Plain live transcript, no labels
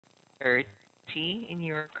30 in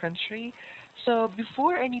your country. So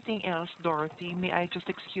before anything else, Dorothy, may I just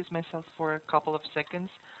excuse myself for a couple of seconds?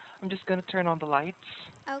 I'm just gonna turn on the lights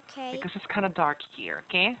Okay. because it's kind of dark here,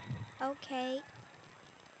 okay? Okay.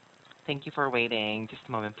 Thank you for waiting. Just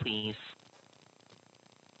a moment, please.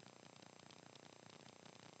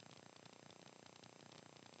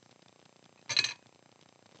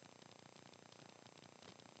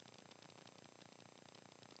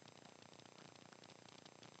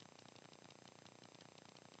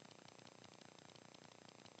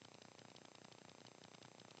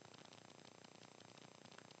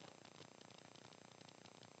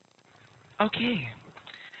 Okay,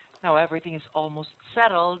 now everything is almost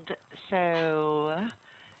settled, so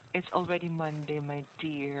it's already Monday, my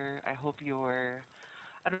dear. I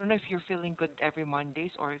don't know if you're feeling good every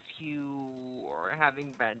Mondays or if you are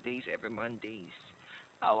having bad days every Mondays.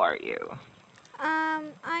 How are you?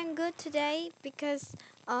 I'm good today because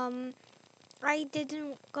I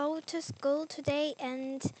didn't go to school today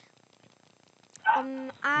and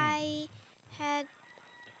Mm. I had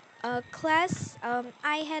a class.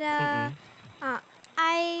 I had a Mm-mm.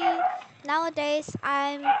 I nowadays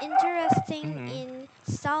I'm interesting Mm-mm. in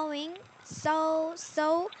sewing.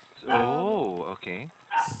 Um Oh, okay.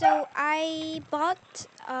 so I bought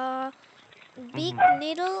a big Mm-hmm.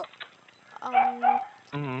 needle um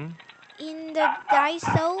Mm-hmm. in the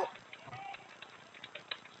Daiso.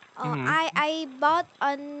 Mm-hmm. I bought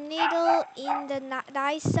a needle in the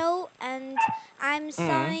Daiso and I'm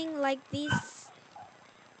Mm-hmm. sewing like this.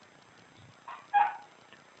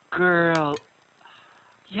 Girl,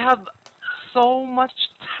 you have so much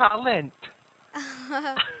talent.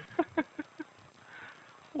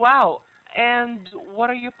 Wow. And what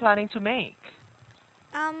are you planning to make?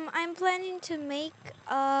 I'm planning to make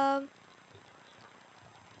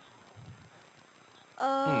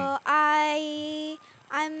Hmm.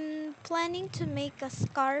 I'm planning to make a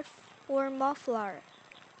scarf or muffler.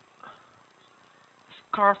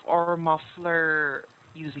 Scarf or muffler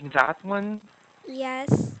using that one?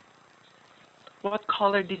 Yes. What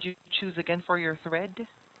color did you choose again for your thread?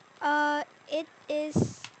 It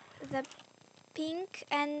is the pink,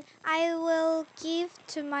 and I will give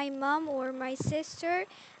to my mom or my sister.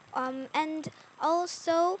 And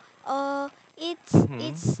also,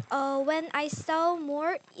 Mm-hmm. when I sew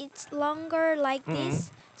more, it's longer like Mm-hmm.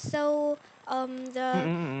 this. So the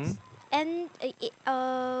Mm-hmm. and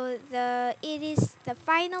the it is the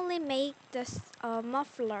finally make the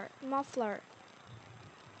muffler.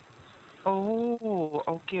 Oh,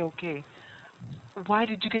 okay, okay. Why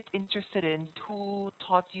did you get interested in it? Who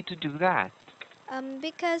taught you to do that?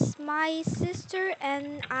 Because my sister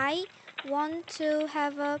and I want to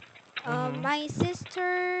have a Mm-hmm. my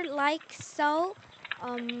sister likes so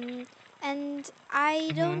um and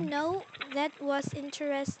I Mm-hmm. don't know that was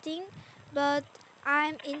interesting, but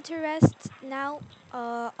I'm interested now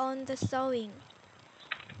on the sewing.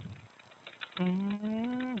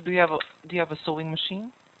 Do you have a sewing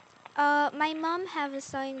machine? My mom have a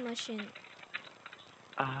sewing machine.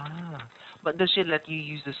 Ah, but does she let you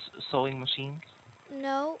use this sewing machine?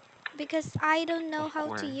 No, because I don't know Of how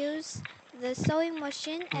to course. use the sewing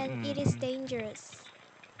machine and it is Mm-mm. dangerous.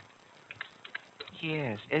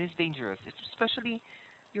 Yes, it is dangerous. It's especially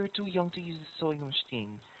you're too young to use a sewing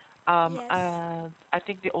machine. Yes. I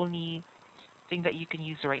think the only thing that you can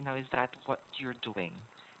use right now is that what you're doing,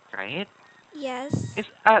 right? Yes. Is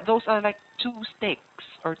those are like two sticks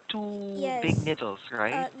or two big Yes. needles,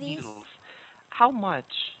 right? Needles. This How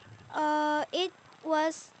much? it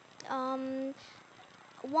was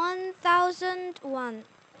 1,001.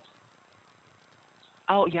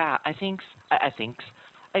 Oh yeah, I think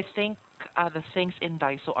the things in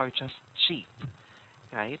Daiso are just cheap,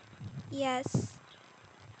 right? Yes.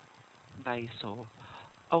 Daiso.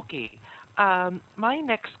 Okay. My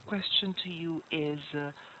next question to you is,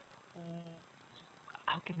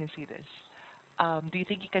 how can I say this? Do you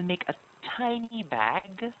think you can make a tiny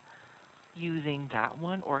bag using that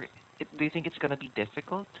one, or do you think it's gonna be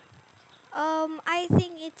difficult? I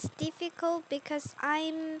think it's difficult because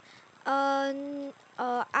I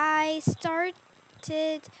started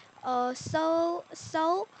so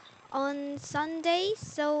on Sunday,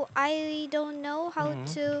 so I don't know how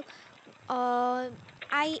Mm-hmm. to uh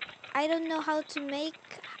I I don't know how to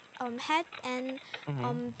make hat and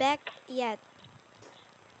Mm-hmm. bag yet.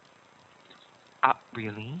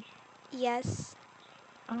 Really? Yes.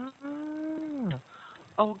 Ah,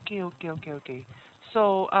 okay.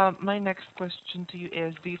 So, my next question to you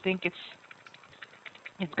is, do you think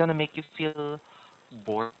it's gonna make you feel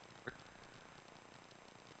bored?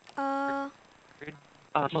 Uh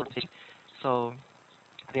So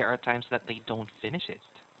there are times that they don't finish it.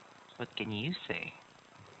 What can you say?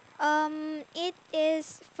 It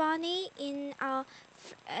is funny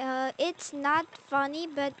it's not funny,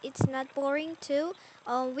 but it's not boring too.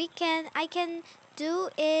 I can do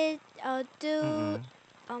Mm-mm.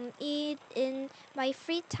 it in my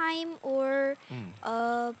free time or Mm.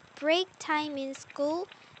 break time in school,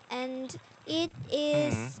 and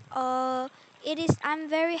Mm. I'm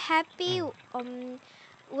very happy Mm.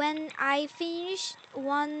 when I finish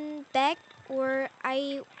one bag or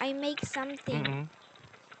I make something. Mm-mm.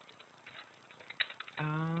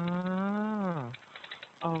 Ah,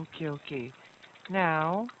 okay, okay.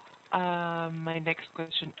 Now, my next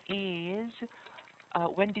question is,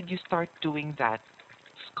 when did you start doing that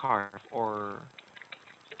scarf or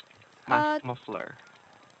Uh, muffler?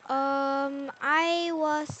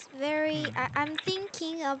 I'm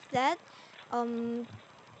thinking of that um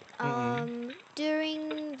Mm-mm.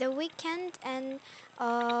 during the weekend, and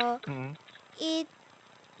uh Mm-mm. it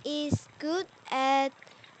is good at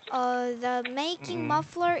the making Mm-mm.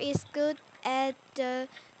 muffler is good at the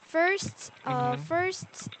Mm-hmm.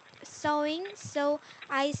 first sewing. So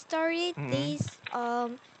I started Mm-mm. this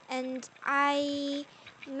and I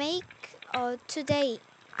make today.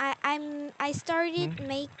 I started Mm-hmm.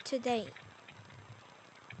 make today.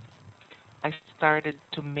 I started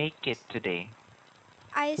to make it today.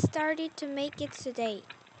 I started to make it today.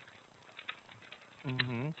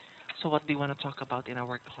 Mm-hmm. So what do you want to talk about in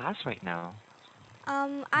our class right now?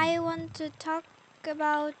 I want to talk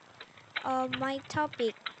about my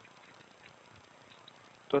topic.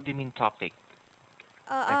 What do you mean topic?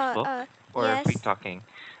 Uh, uh, Textbook uh, or free yes. talking?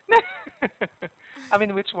 I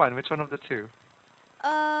mean, which one? Which one of the two?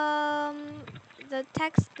 The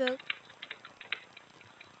textbook.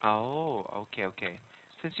 Oh, okay, okay.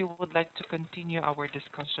 Since you would like to continue our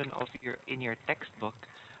discussion of your in your textbook,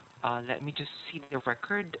 let me just see the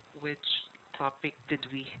record. Which topic did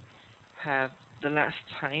we have the last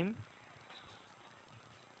time?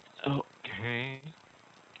 Okay.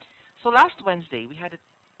 So last Wednesday we had a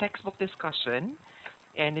textbook discussion,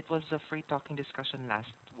 and it was a free talking discussion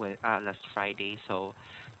last Friday. So,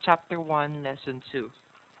 chapter 1, lesson 2.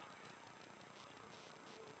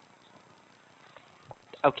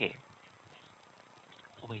 Okay.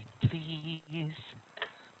 Wait, please.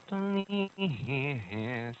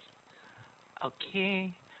 Please.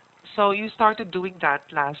 Okay. So you started doing that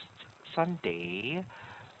last Sunday.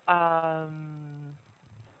 Um,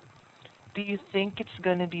 do you think it's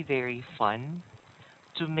gonna be very fun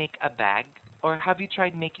to make a bag? Or have you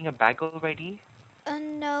tried making a bag already?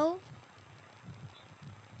 No.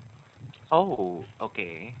 Oh,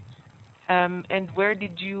 okay. And where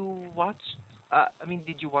did you watch? I mean,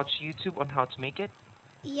 did you watch YouTube on how to make it?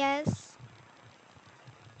 Yes.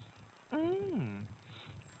 Mm,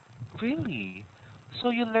 really? So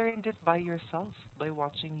you learned it by yourself by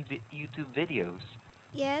watching YouTube videos,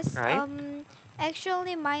 Yes. right?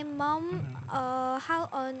 Actually, my mom Mm, how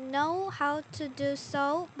know how to do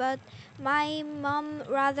so, but my mom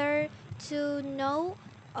rather to know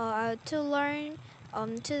to learn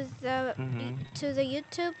mm, to the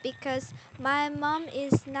YouTube, because my mom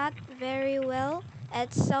is not very well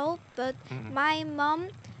at so, but mm, my mom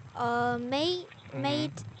mm,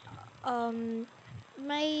 made um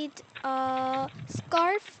made a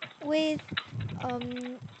scarf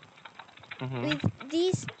um mm, with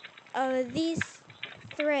this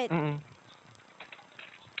thread. mm.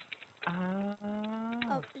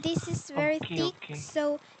 Ah, This is very okay, thick, okay.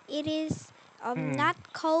 so it is Mm. not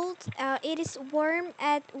cold. It is warm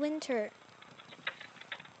at winter.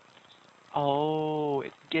 Oh,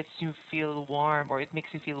 it gets you feel warm, or it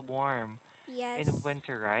makes you feel warm in Yes.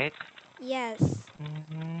 winter, right? Yes.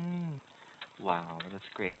 Mm. Wow, that's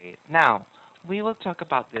great. Now, we will talk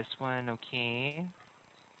about this one, okay?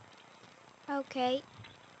 Okay.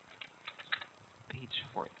 Page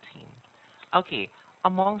 14. Okay,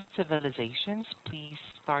 among civilizations, please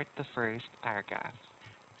start the first paragraph.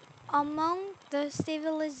 Among the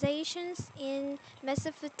civilizations in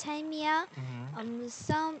Mesopotamia, Mm-hmm.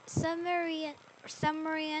 some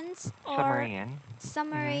Sumerians or Sumerian.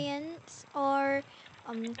 Mm-hmm. Sumerians are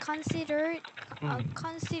Mm.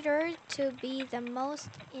 considered to be the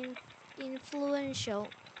most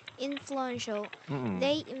influential. Influential. Mm-mm.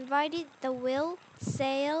 They invented the wheel,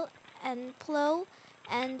 sail, and plow,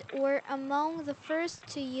 and were among the first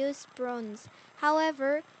to use bronze.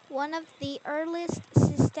 However, one of the earliest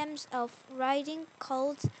systems of writing,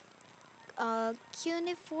 called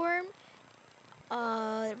cuneiform,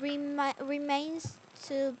 remains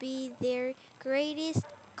to be their greatest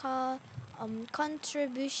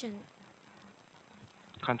contribution.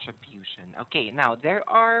 Contribution. Okay, now there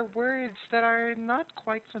are words that are not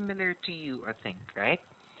quite familiar to you, I think, right?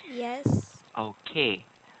 Yes. Okay.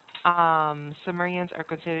 Sumerians are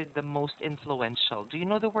considered the most influential. Do you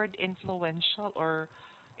know the word influential or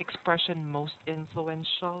expression most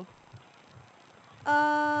influential?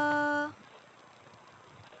 Uh,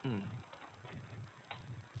 Hmm.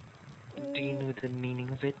 Do you mm, know the meaning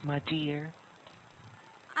of it, my dear?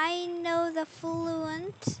 I know the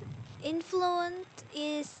fluent. Influent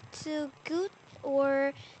is to good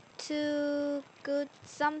or to good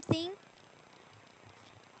something.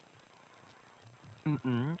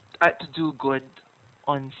 Mm-mm. To do good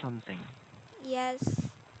on something.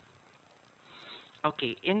 Yes.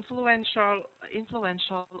 Okay, influential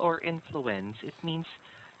or influence. It means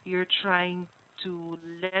you're trying to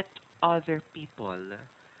let other people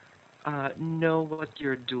know what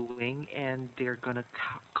you're doing, and they're gonna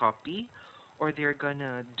copy, or they're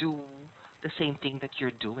gonna do the same thing that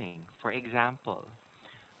you're doing. For example,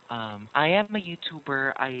 I am a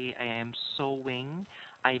YouTuber. I am sewing.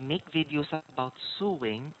 I make videos about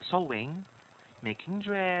sewing, making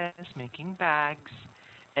dress, making bags,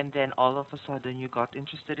 and then all of a sudden you got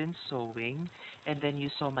interested in sewing, and then you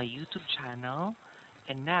saw my YouTube channel,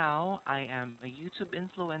 and now I am a YouTube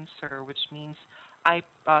influencer, which means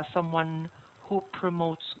someone who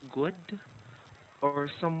promotes good or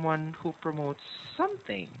someone who promotes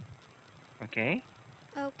something. Okay?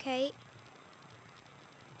 Okay.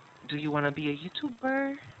 Do you want to be a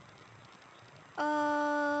YouTuber?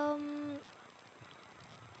 Um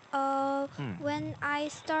uh Hmm. when I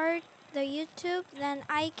start the YouTube, then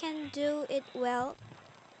I can do it well.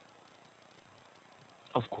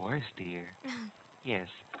 Of course, dear. Yes.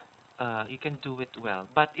 You can do it well.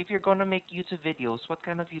 But if you're gonna make YouTube videos, what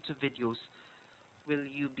kind of YouTube videos will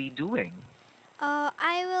you be doing?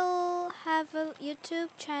 I will have a YouTube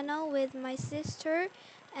channel with my sister,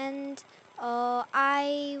 and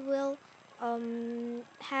I will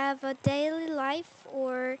have a daily life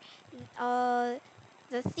or uh,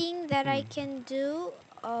 the thing that I Mm. can do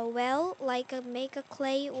well, like make a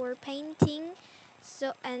clay or painting,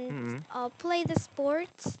 so and Mm. play the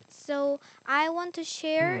sports. So I want to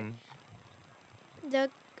share Mm.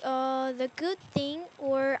 the the good thing,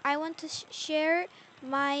 or I want to share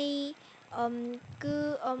my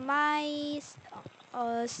good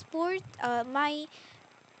sport my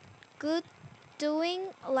good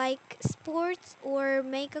doing like sports or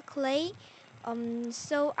make a clay.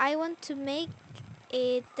 So I want to make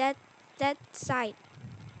it that side.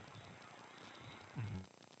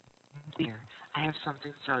 Dear, I have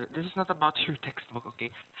something to tell you. This is not about your textbook,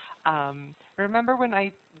 okay? Remember when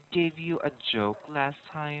I gave you a joke last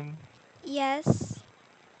time? Yes.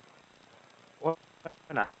 When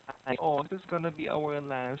oh, this is gonna be our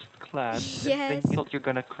last class, and then you Yes. told you're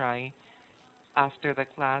gonna cry after the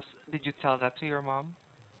class. Did you tell that to your mom?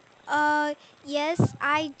 Yes,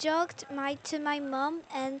 I joked my mom,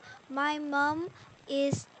 and my mom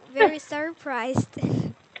is very surprised.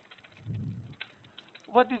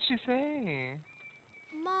 What did she say?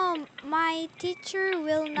 Mom, my teacher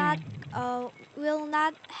Mm. will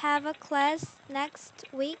not have a class next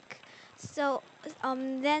week. So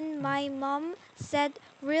then my mom said,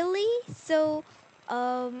 "Really?" So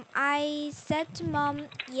I said to mom,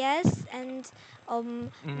 "Yes," and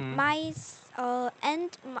Mm. my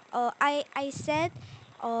and I said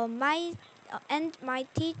my and my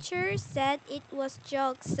teacher said it was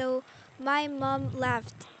joke. So my mom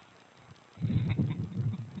laughed.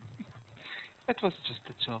 It was just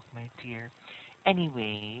a joke, my dear.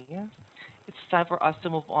 Anyway, it's time for us to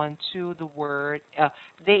move on to the word.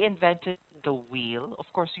 They invented the wheel. Of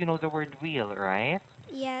course, you know the word wheel, right?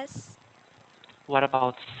 Yes. What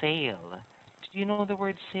about sail? Do you know the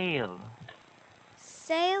word sail?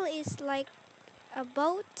 Sail is like a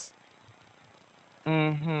boat.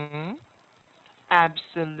 Mm-hmm.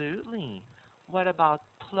 Absolutely. What about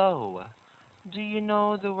plow? Do you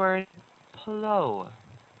know the word plow?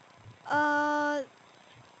 Uh,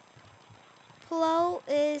 plow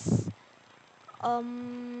is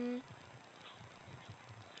um,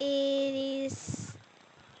 it is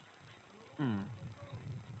Mm.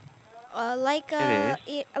 like It is.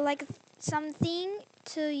 like something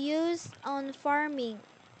to use on farming.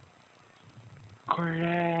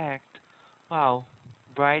 Correct. Wow.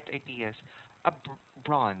 Bright ideas. A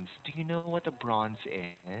bronze. Do you know what a bronze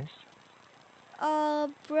is?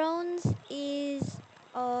 Bronze is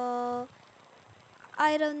uh,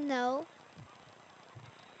 I don't know.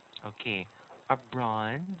 Okay. A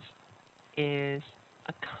bronze is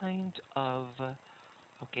a kind of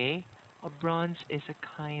okay. A bronze is a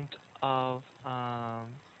kind of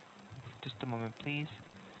just a moment please.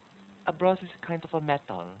 A bronze is a kind of a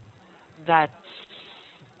metal that's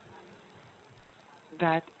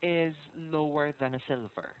that is lower than a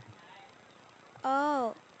silver.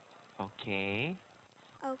 Oh, Okay.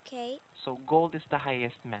 okay. So gold is the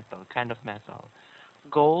highest metal, kind of metal.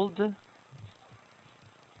 Gold,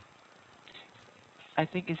 I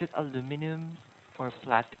think, is it aluminum or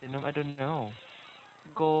platinum? I don't know.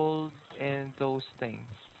 Gold and those things.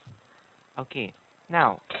 Okay.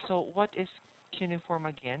 Now, so what is cuneiform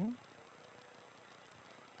again?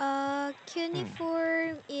 Hmm.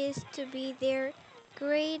 Cuneiform is to be their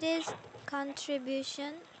greatest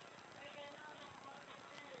contribution.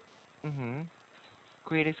 Mm-hmm.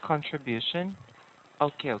 Greatest contribution.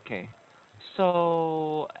 Okay, okay.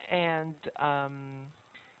 So, and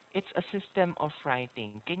it's a system of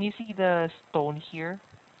writing. Can you see the stone here?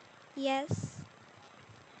 Yes.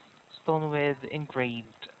 Stone with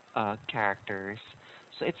engraved characters.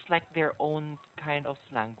 So it's like their own kind of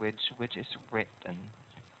language which is written.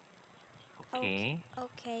 Okay. Okay.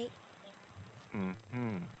 Okay.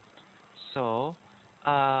 Mm-hmm. So,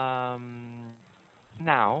 um,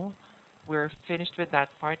 now we're finished with that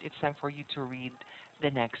part. It's time for you to read the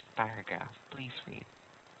next paragraph. Please read.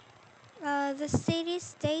 The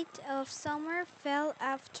city-state of Sumer fell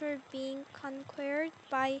after being conquered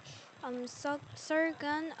by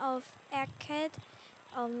Sargon of Akkad,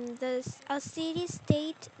 a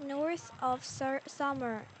city-state north of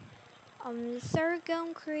Sumer.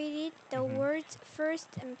 Sargon created the Mm-hmm. world's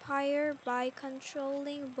first empire by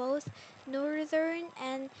controlling both northern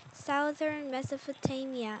and southern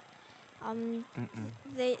Mesopotamia. Mm-mm.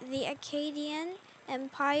 The Akkadian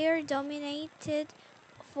Empire dominated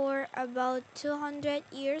for about 200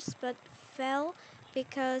 years but fell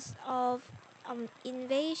because of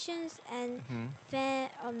invasions and Mm-hmm.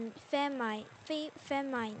 famine.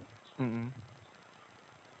 Mm-mm.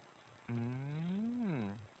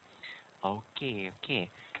 Mm. Okay, okay.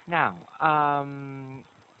 Now,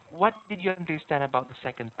 what did you understand about the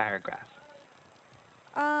second paragraph?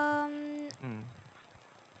 Um, Mm.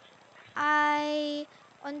 I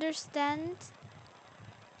understand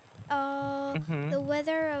Mm-hmm. the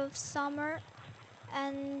weather of summer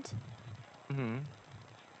and Mm-hmm.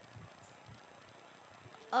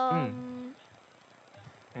 Mm. um,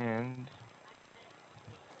 And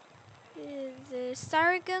the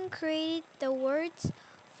Sargon created the world's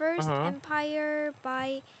first uh-huh. empire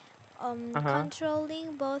by Uh-huh.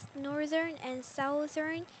 controlling both northern and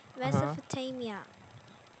southern Uh-huh. Mesopotamia.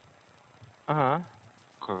 Uh-huh.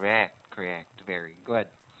 Correct, correct. Very good.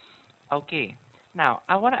 Okay. Now,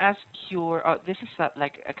 I want to ask your this is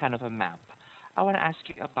like a kind of a map. I want to ask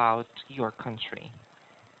you about your country.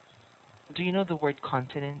 Do you know the word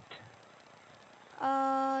continent?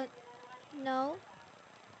 Uh, no.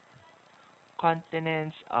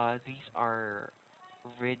 Continents, these are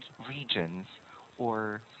regions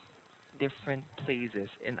or different places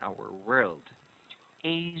in our world.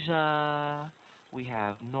 Asia, we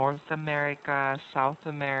have North America, South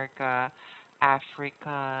America,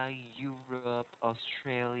 Africa, Europe,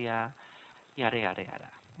 Australia, yada yada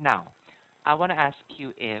yada. Now, I want to ask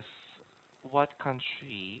you if what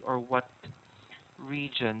country or what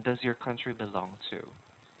region does your country belong to?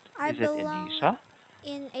 I Is it in belong Asia?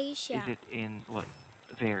 in Is Asia. it in what?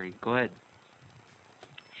 Very good.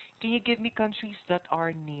 Can you give me countries that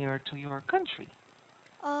are near to your country?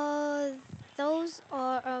 Uh, those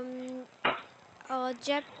are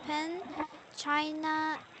Japan,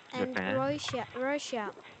 China, and Japan. Russia.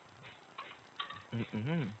 Russia.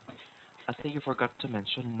 Mm-hmm. I think you forgot to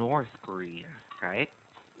mention North Korea, right?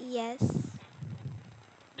 Yes.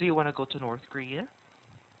 Do you want to go to North Korea?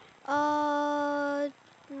 Uh,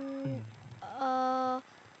 mm, Mm. uh,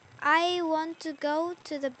 I want to go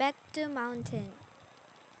to the Baekdu mountain.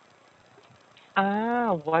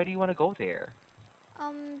 Ah, why do you want to go there?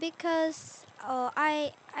 Because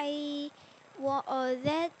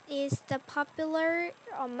that is the popular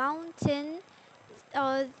mountain.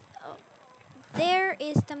 Uh, uh, there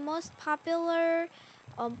is the most popular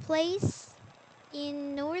place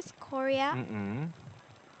in North Korea. Mm-mm.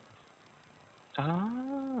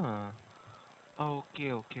 Ah,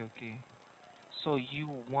 okay, okay, okay. So you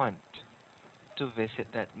want to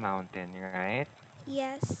visit that mountain, right?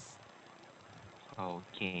 Yes.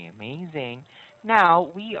 Okay, amazing. Now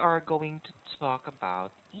we are going to talk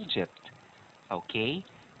about Egypt. Okay,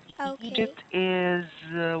 Okay. Egypt is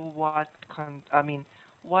what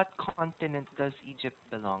continent does Egypt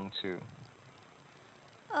belong to?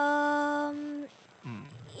 Um, Hmm.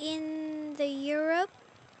 in the Europe.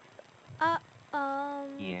 Uh, um.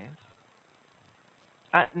 Yes.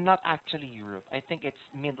 Not actually Europe. I think it's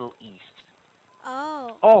Middle East.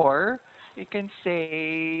 Oh. Or you can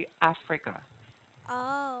say Africa,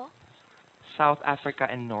 Oh. South Africa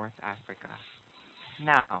and North Africa.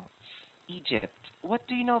 Now, Egypt. What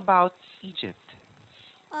do you know about Egypt?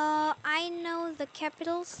 I know the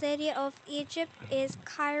capital city of Egypt is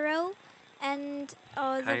Cairo, and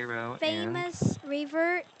the Cairo and famous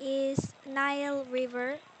river is Nile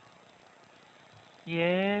River.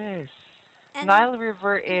 yes, And Nile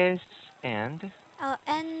River is and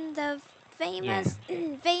and the yes. famous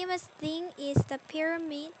famous thing is the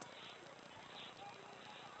pyramid.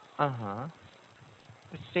 Uh-huh.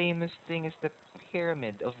 The famous thing is the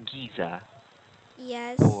Pyramid of Giza.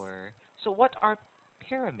 Yes. Or so what are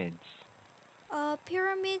pyramids?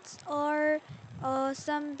 Pyramids are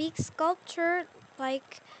some big sculpture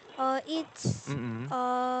like uh, it's Mm-mm.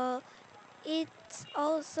 uh, it's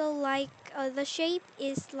also like the shape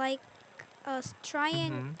is like a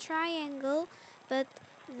Mm-hmm. triangle, but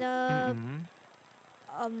the Mm-mm.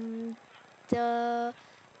 um the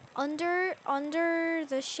under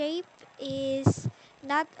the shape is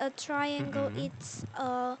not a triangle, Mm-mm. it's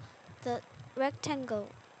the rectangle.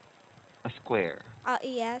 A square.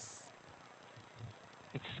 Yes.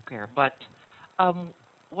 It's a square. But um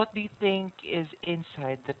what do you think is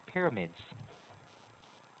inside the pyramids?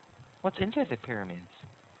 What's inside the pyramids?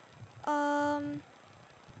 um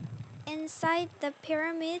Inside the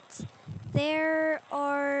pyramids there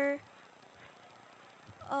are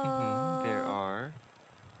Mm-hmm. There uh are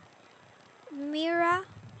mirror.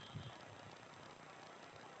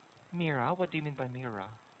 Mira. What do you mean by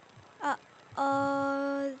Mira?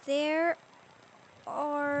 There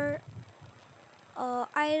are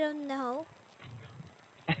I don't know.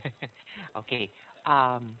 Okay.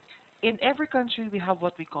 Um, in every country we have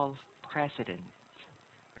what we call president,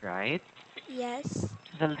 right? Yes.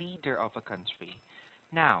 The leader of a country.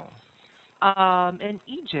 Now, in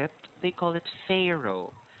Egypt they call it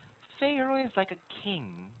Pharaoh. Pharaoh is like a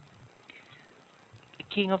king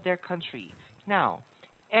of their country. Now,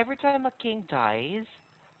 every time a king dies,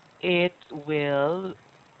 it will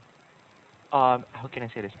how can I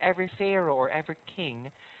say this? Every pharaoh or every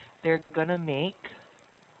king, they're gonna make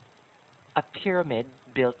a pyramid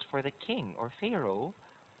built for the king or pharaoh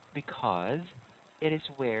because it is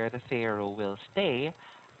where the pharaoh will stay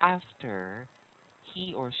after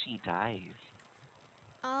he or she dies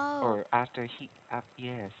Oh, or after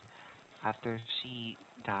yes, after she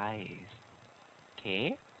dies.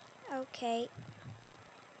 Okay? okay.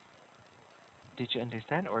 Did you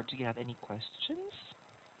understand or do you have any questions?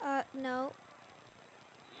 No.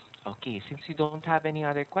 Okay, since you don't have any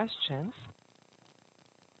other questions,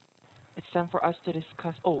 it's time for us to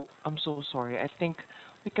discuss. Oh, I'm so sorry. I think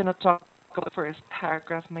we cannot talk about the first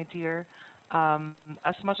paragraph, my dear.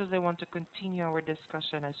 As much as I want to continue our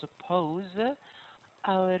discussion, I suppose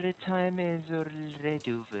our time is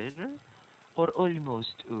already over or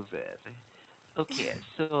almost over. Okay,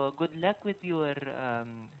 so good luck with your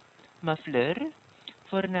muffler.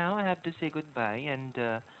 For now, I have to say goodbye, and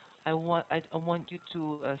I want you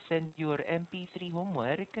to send your MP3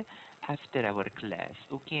 homework after our class.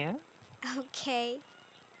 Okay? Okay.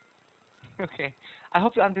 Okay. I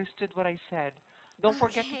hope you understood what I said. Don't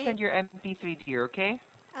forget to Okay. send your MP3, dear. Okay?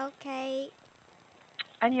 Okay.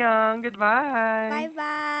 Annyeong. Goodbye. Bye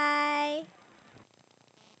bye.